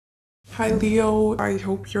Hi Leo, I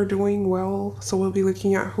hope you're doing well. So we'll be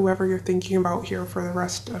looking at whoever you're thinking about here for the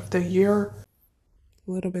rest of the year.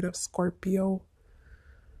 A little bit of Scorpio.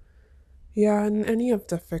 Yeah, and any of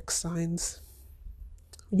the fixed signs.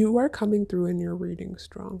 You are coming through in your reading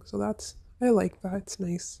strong. So I like that. It's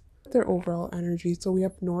nice. Their overall energy. So we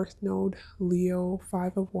have North Node, Leo,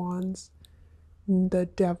 Five of Wands, the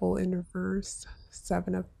Devil in reverse,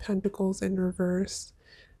 Seven of Pentacles in reverse.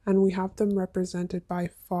 And we have them represented by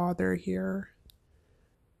Father here.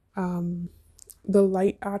 The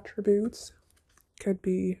light attributes could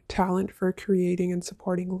be talent for creating and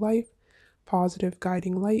supporting life, positive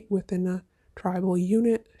guiding light within a tribal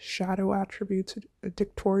unit, shadow attributes,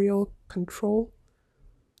 dictatorial control,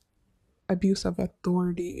 abuse of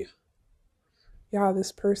authority. Yeah,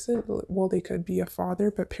 this person, well, they could be a father,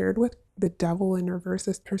 but paired with the devil in reverse,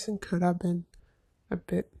 this person could have been a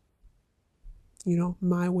bit,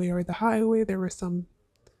 my way or the highway. There were some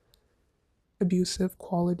abusive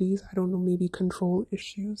qualities. I don't know, maybe control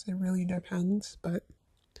issues. It really depends, but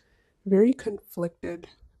very conflicted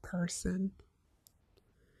person.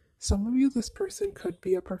 Some of you, this person could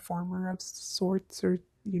be a performer of sorts, or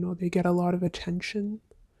they get a lot of attention.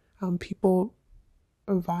 People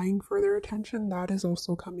vying for their attention, that is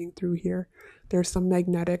also coming through here. There's some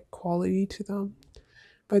magnetic quality to them,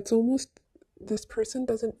 but it's almost this person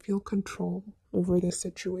doesn't feel control over this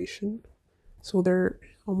situation, so they're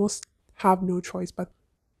almost have no choice but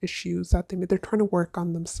issues that they're trying to work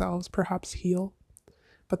on themselves, perhaps heal,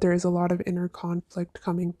 but there is a lot of inner conflict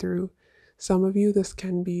coming through. Some of you, this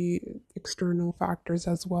can be external factors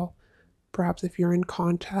as well. Perhaps if you're in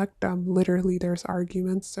contact, literally there's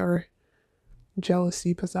arguments or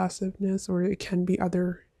jealousy, possessiveness, or it can be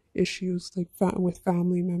other issues like with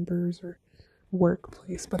family members or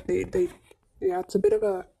workplace. But yeah, it's a bit of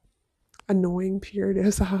a annoying period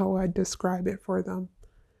is how I describe it for them,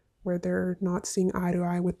 where they're not seeing eye to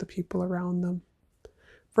eye with the people around them.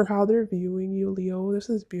 For how they're viewing you, Leo, this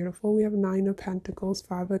is beautiful. We have Nine of Pentacles,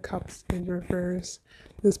 Five of Cups in reverse.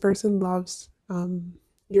 This person loves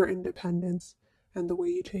your independence and the way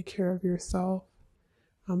you take care of yourself.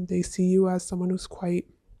 They see you as someone who's quite,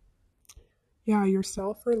 you're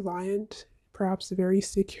self-reliant, perhaps very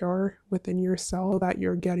secure within yourself, that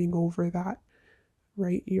you're getting over that,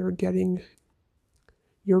 right? You're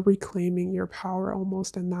reclaiming your power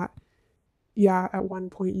almost, and that, yeah, at one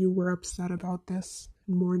point you were upset about this,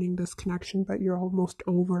 mourning this connection, but you're almost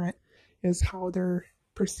over it, is how they're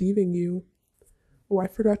perceiving you. Oh, I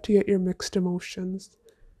forgot to get your mixed emotions.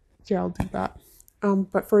 Yeah, I'll do that.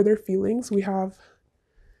 But for their feelings, we have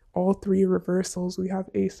all three reversals. We have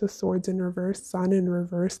Ace of Swords in reverse, Sun in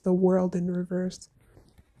reverse, the World in reverse.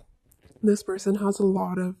 This person has a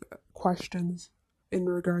lot of questions in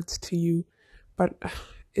regards to you, but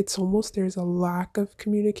it's almost there's a lack of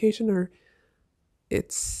communication, or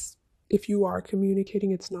it's, if you are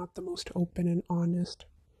communicating, it's not the most open and honest.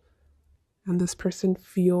 And this person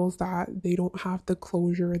feels that they don't have the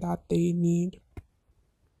closure that they need.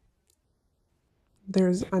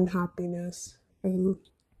 There's unhappiness.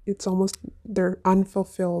 It's almost they're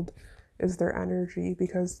unfulfilled is their energy,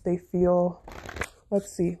 because they feel,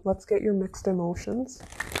 let's get your mixed emotions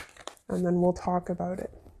and then we'll talk about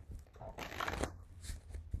it.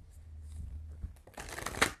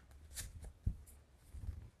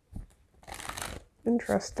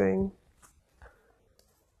 Interesting.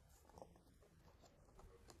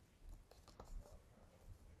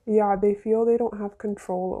 Yeah, they feel they don't have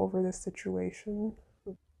control over this situation.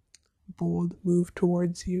 Bold move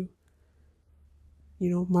towards you.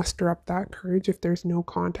 Muster up that courage if there's no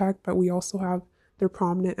contact. But we also have their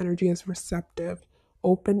prominent energy as receptive,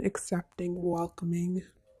 open, accepting, welcoming.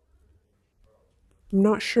 I'm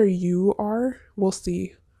not sure you are. We'll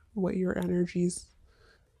see what your energy's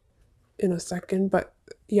in a second. But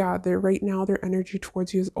yeah, they're right now, their energy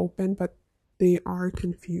towards you is open, but they are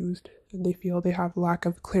confused and they feel they have lack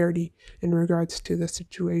of clarity in regards to the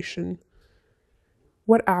situation.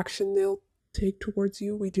 What action they'll take towards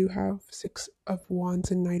you, we do have Six of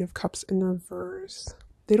Wands and Knight of Cups in reverse.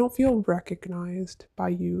 They don't feel recognized by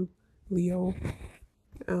you, Leo.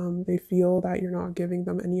 They feel that you're not giving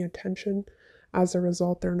them any attention. As a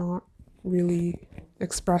result, they're not really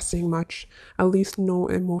expressing much, at least no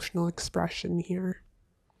emotional expression here.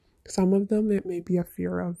 Some of them, it may be a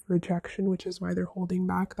fear of rejection, which is why they're holding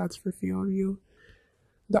back. That's for few of you.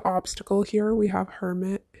 The obstacle here, we have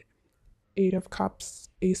Hermit, Eight of Cups,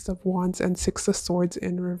 Ace of Wands, and Six of Swords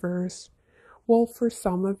in reverse. Well, for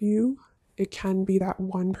some of you, it can be that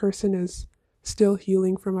one person is still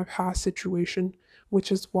healing from a past situation,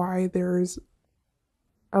 which is why there's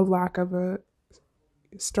a lack of a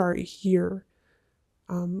start here.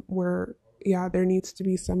 where, yeah, there needs to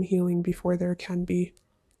be some healing before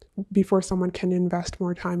someone can invest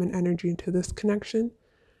more time and energy into this connection.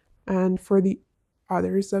 And for the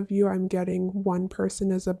others of you, I'm getting one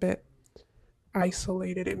person is a bit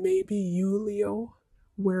isolated. It may be you, Leo,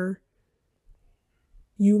 where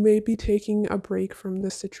you may be taking a break from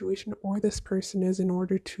this situation, or this person is, in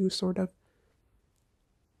order to sort of,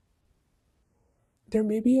 there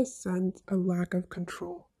may be a lack of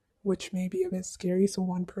control, which may be a bit scary. So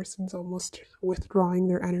one person's almost withdrawing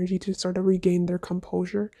their energy to sort of regain their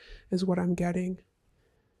composure, is what I'm getting,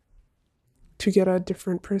 to get a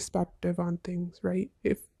different perspective on things, right?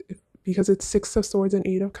 If because it's Six of Swords and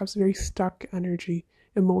Eight of Cups, very stuck energy,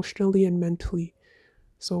 emotionally and mentally.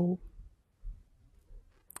 So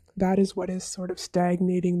that is what is sort of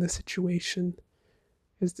stagnating the situation.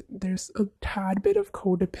 Is there's a tad bit of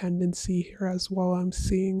codependency here as well, I'm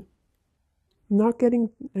seeing. I'm not getting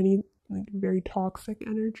any like very toxic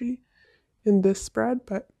energy in this spread,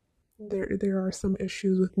 but there are some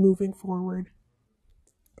issues with moving forward.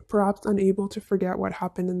 Perhaps unable to forget what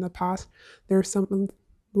happened in the past. There's some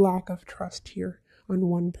lack of trust here on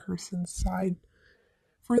one person's side.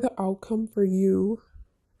 For the outcome for you,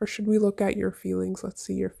 or should we look at your feelings? Let's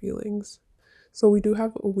see your feelings. So we do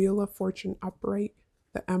have a Wheel of Fortune upright,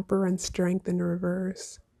 the Emperor and Strength in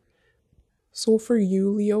reverse. So for you,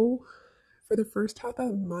 Leo, for the first half of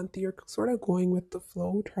the month, you're sort of going with the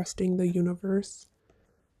flow, trusting the universe.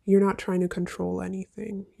 You're not trying to control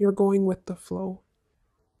anything. You're going with the flow.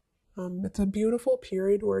 It's a beautiful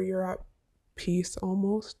period where you're at peace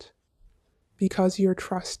almost, because you're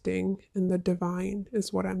trusting in the divine,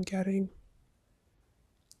 is what I'm getting.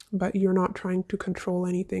 But you're not trying to control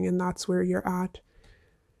anything, and that's where you're at.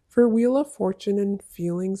 For Wheel of Fortune and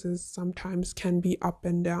feelings is sometimes can be up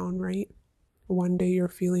and down, right? One day you're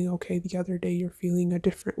feeling okay, the other day you're feeling a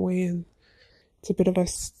different way, and it's a bit of a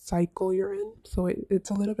cycle you're in. So it's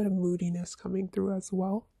a little bit of moodiness coming through as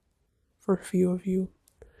well for a few of you.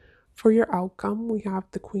 For your outcome, we have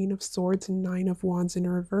the Queen of Swords and Nine of Wands in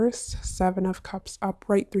reverse, Seven of Cups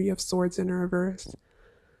upright, Three of Swords in reverse.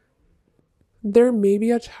 There may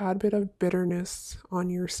be a tad bit of bitterness on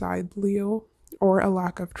your side, Leo, or a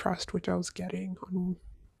lack of trust, which I was getting on.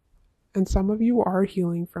 And some of you are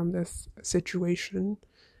healing from this situation,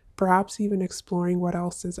 perhaps even exploring what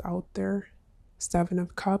else is out there. Seven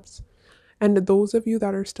of Cups. And those of you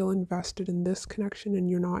that are still invested in this connection and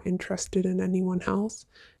you're not interested in anyone else,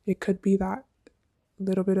 it could be that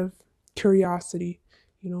little bit of curiosity,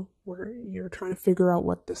 where you're trying to figure out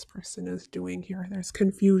what this person is doing here. There's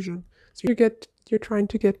confusion. So you're trying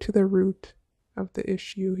to get to the root of the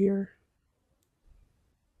issue here.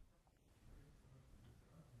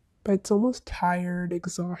 But it's almost tired,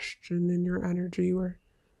 exhaustion in your energy, where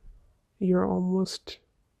you're almost,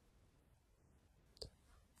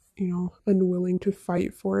 unwilling to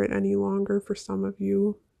fight for it any longer for some of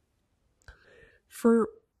you. For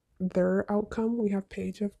their outcome, we have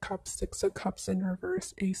Page of Cups, Six of Cups in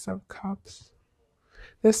reverse, Ace of Cups.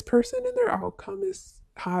 This person in their outcome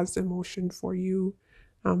has emotion for you.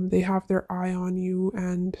 They have their eye on you,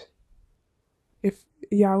 and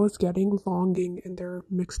I was getting longing in their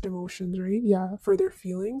mixed emotions, right? Yeah, for their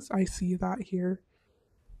feelings, I see that here.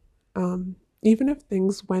 Even if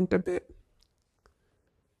things went a bit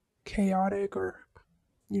chaotic, or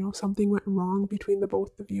something went wrong between the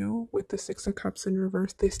both of you with the Six of Cups in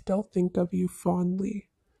reverse, they still think of you fondly.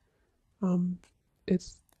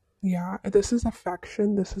 It's, yeah, this is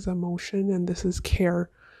affection, this is emotion, and this is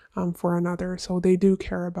care for another. So they do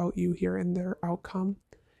care about you here in their outcome.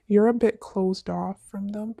 You're a bit closed off from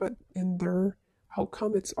them, but in their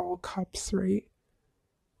outcome, it's all cups, right?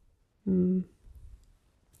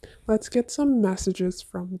 Let's get some messages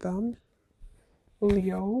from them.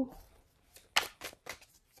 Leo.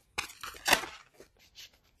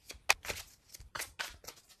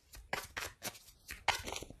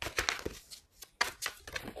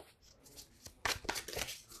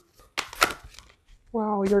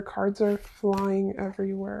 Wow, your cards are flying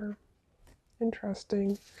everywhere.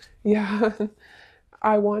 Interesting. Yeah,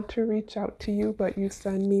 I want to reach out to you, but you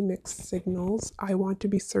send me mixed signals. I want to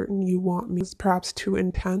be certain you want me. It's perhaps too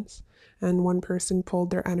intense, and one person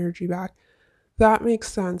pulled their energy back. That makes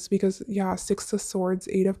sense because, yeah, Six of Swords,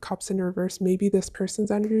 Eight of Cups in reverse. Maybe this person's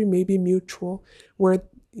energy may be mutual, where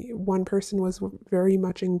one person was very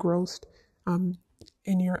much engrossed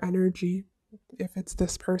in your energy. If it's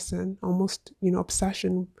this person, almost,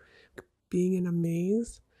 obsession, being in a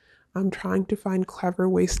maze. I'm trying to find clever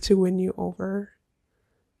ways to win you over.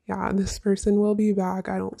 Yeah, this person will be back.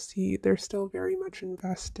 I don't see, they're still very much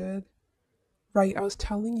invested. Right, I was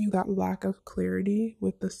telling you that lack of clarity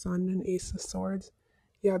with the Sun and Ace of Swords.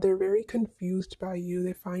 Yeah, they're very confused by you.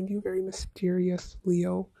 They find you very mysterious,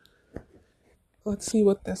 Leo. Let's see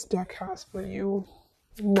what this deck has for you.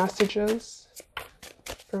 Messages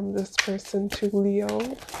from this person to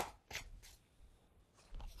Leo.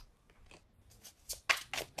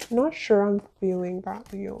 I'm not sure I'm feeling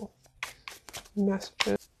that, Leo.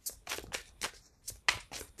 Messages.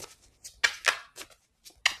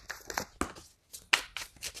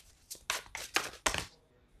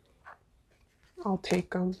 I'll take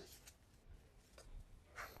them.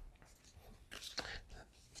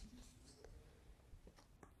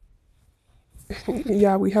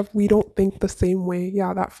 Yeah, we don't think the same way.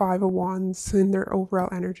 Yeah, that Five of Wands in their overall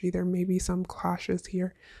energy, there may be some clashes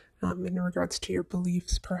here in regards to your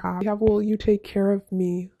beliefs, perhaps. Yeah, will you take care of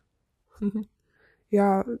me?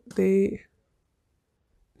 Yeah, they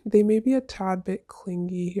may be a tad bit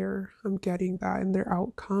clingy here. I'm getting that in their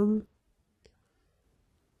outcome.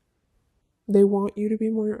 They want you to be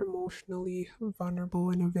more emotionally vulnerable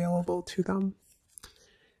and available to them.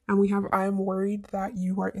 And we have, I am worried that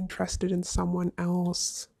you are interested in someone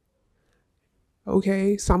else.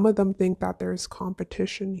 Okay, some of them think that there's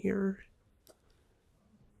competition here.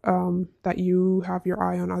 That you have your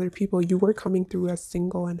eye on other people. You were coming through as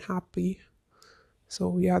single and happy.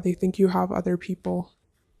 So yeah, they think you have other people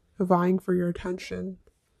vying for your attention.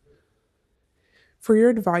 For your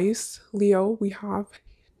advice, Leo, we have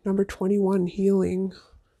number 21, healing.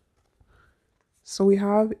 So we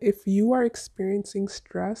have, if you are experiencing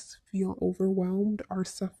stress, feel overwhelmed, are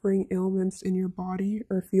suffering ailments in your body,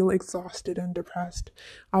 or feel exhausted and depressed.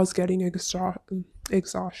 I was getting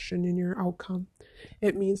exhaustion in your outcome.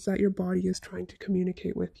 It means that your body is trying to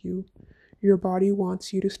communicate with you. Your body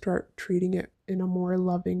wants you to start treating it in a more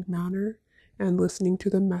loving manner and listening to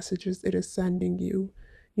the messages it is sending you.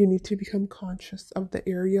 You need to become conscious of the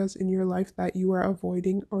areas in your life that you are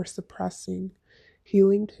avoiding or suppressing.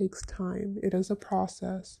 Healing takes time. It is a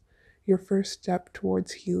process. Your first step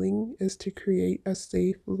towards healing is to create a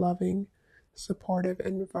safe, loving, supportive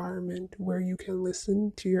environment where you can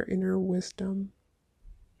listen to your inner wisdom.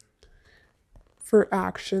 For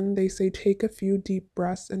action, they say take a few deep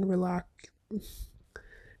breaths and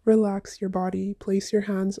relax your body. Place your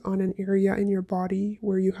hands on an area in your body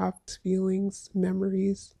where you have feelings,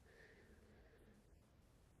 memories.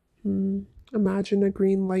 Imagine a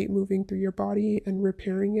green light moving through your body and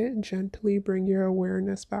repairing it. Gently bring your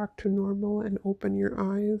awareness back to normal and open your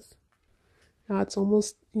eyes. It's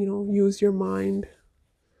almost, use your mind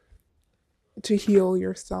to heal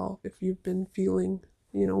yourself if you've been feeling,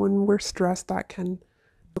 when we're stressed, that can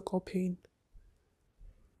physical pain.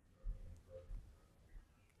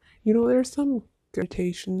 There's some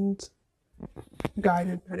meditations,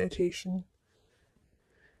 guided meditation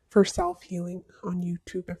for self-healing on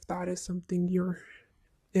YouTube if that is something you're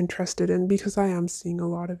interested in, because I am seeing a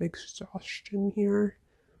lot of exhaustion here.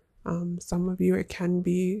 Some of you, it can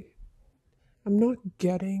be, I'm not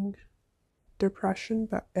getting depression,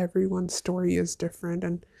 but everyone's story is different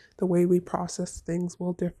and the way we process things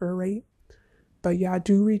will differ, right? But yeah,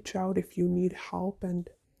 do reach out if you need help and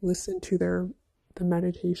listen to the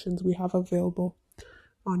meditations we have available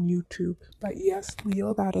on YouTube. But yes,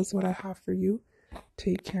 Leo, that is what I have for you.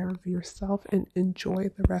 Take care of yourself and enjoy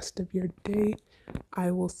the rest of your day.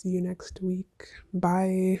 I will see you next week.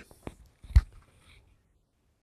 Bye.